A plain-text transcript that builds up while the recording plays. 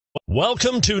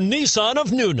Welcome to Nissan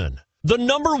of Newnan, the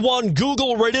 #1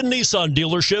 Google-rated Nissan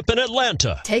dealership in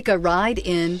Atlanta. Take a ride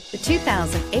in the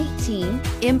 2018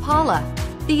 Impala.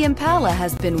 The Impala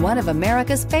has been one of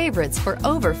America's favorites for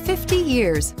over 50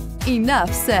 years.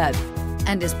 Enough said.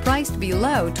 And is priced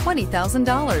below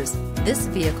 $20,000. This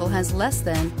vehicle has less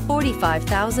than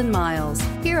 45,000 miles.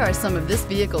 Here are some of this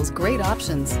vehicle's great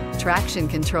options: traction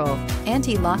control,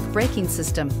 anti-lock braking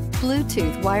system,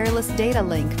 Bluetooth wireless data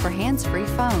link for hands-free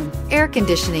phone, air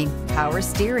conditioning, power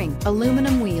steering,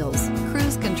 aluminum wheels,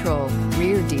 cruise control,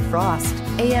 rear defrost,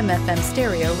 AM/FM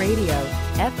stereo radio,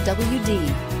 FWD.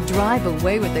 Drive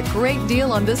away with a great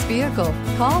deal on this vehicle.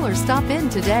 Call or stop in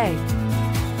today.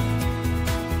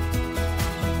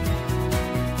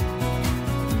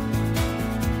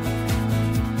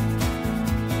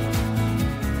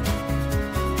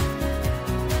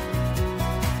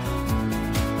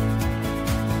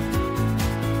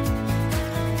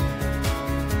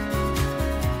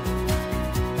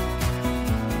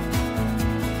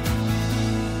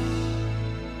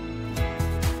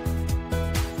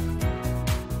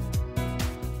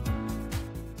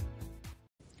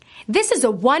 This is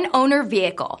a one-owner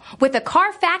vehicle with a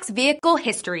CARFAX Vehicle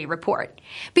History Report.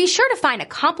 Be sure to find a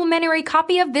complimentary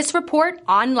copy of this report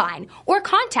online or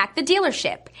contact the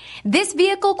dealership. This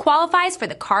vehicle qualifies for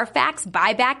the CARFAX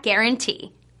Buyback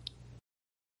Guarantee.